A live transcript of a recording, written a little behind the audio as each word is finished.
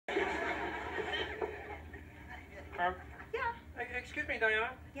Yeah. Excuse me, Diana.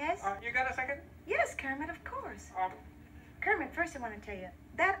 Yes? You got a second? Yes, Kermit, of course. Kermit, first I want to tell you,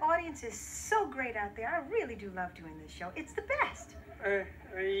 that audience is so great out there. I really do love doing this show. It's the best.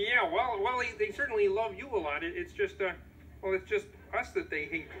 Yeah, well, they certainly love you a lot. It's just, well, it's just us that they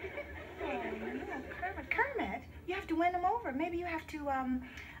hate. Oh, no, Kermit, you have to win them over. Maybe you have to,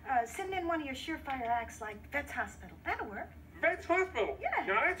 send in one of your surefire acts like Vet's Hospital. That'll work. Vet's Hospital? Yeah.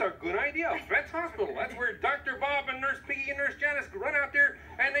 Now, that's a good idea. Vet's Hospital. That's where Dr. Bob and Nurse Piggy and Nurse Janice run out there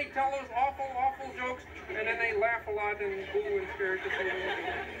and they tell those awful, awful jokes and then they laugh a lot and boo and stare at the ceiling.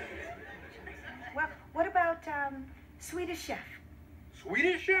 Well, what about, Swedish Chef?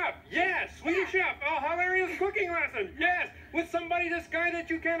 Swedish Chef, yes, Swedish Chef. Oh, hilarious cooking lesson, yes, with somebody, this guy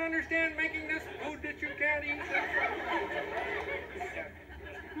that you can't understand, making this food that you can't eat.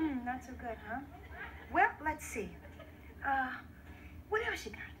 Not so good, huh? Well, let's see. What else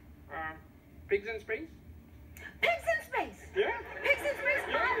you got? Pigs in space? Pigs in space! Yeah? Pigs in space!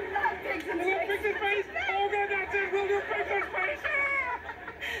 Yeah. I love pigs in space! Pigs in space? Oh, God, that's it, we'll do pigs in space! Yeah.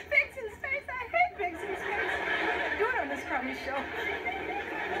 Pigs in space! I hate pigs in space! Do it on this crummy show.